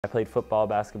I played football,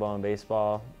 basketball, and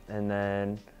baseball, and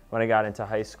then when I got into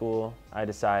high school, I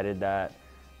decided that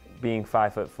being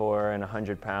 5'4" and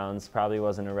 100 pounds probably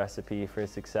wasn't a recipe for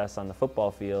success on the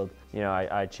football field. You know,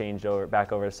 I changed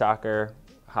back over to soccer,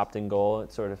 hopped in goal.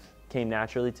 It sort of came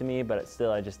naturally to me, but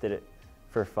still I just did it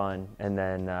for fun. And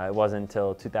then it wasn't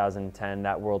until 2010,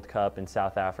 that World Cup in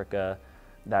South Africa,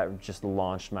 that just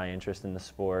launched my interest in the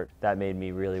sport. That made me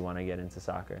really want to get into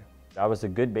soccer. I was a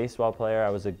good baseball player, I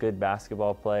was a good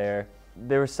basketball player.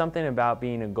 There was something about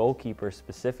being a goalkeeper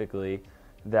specifically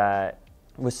that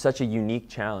was such a unique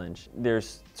challenge.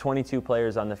 There's 22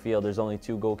 players on the field, there's only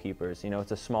 2 goalkeepers. You know,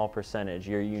 it's a small percentage,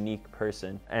 you're a unique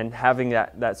person. And having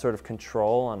that sort of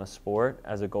control on a sport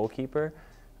as a goalkeeper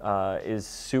is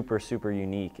super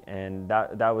unique, and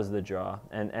that was the draw,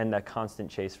 and that constant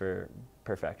chase for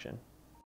perfection.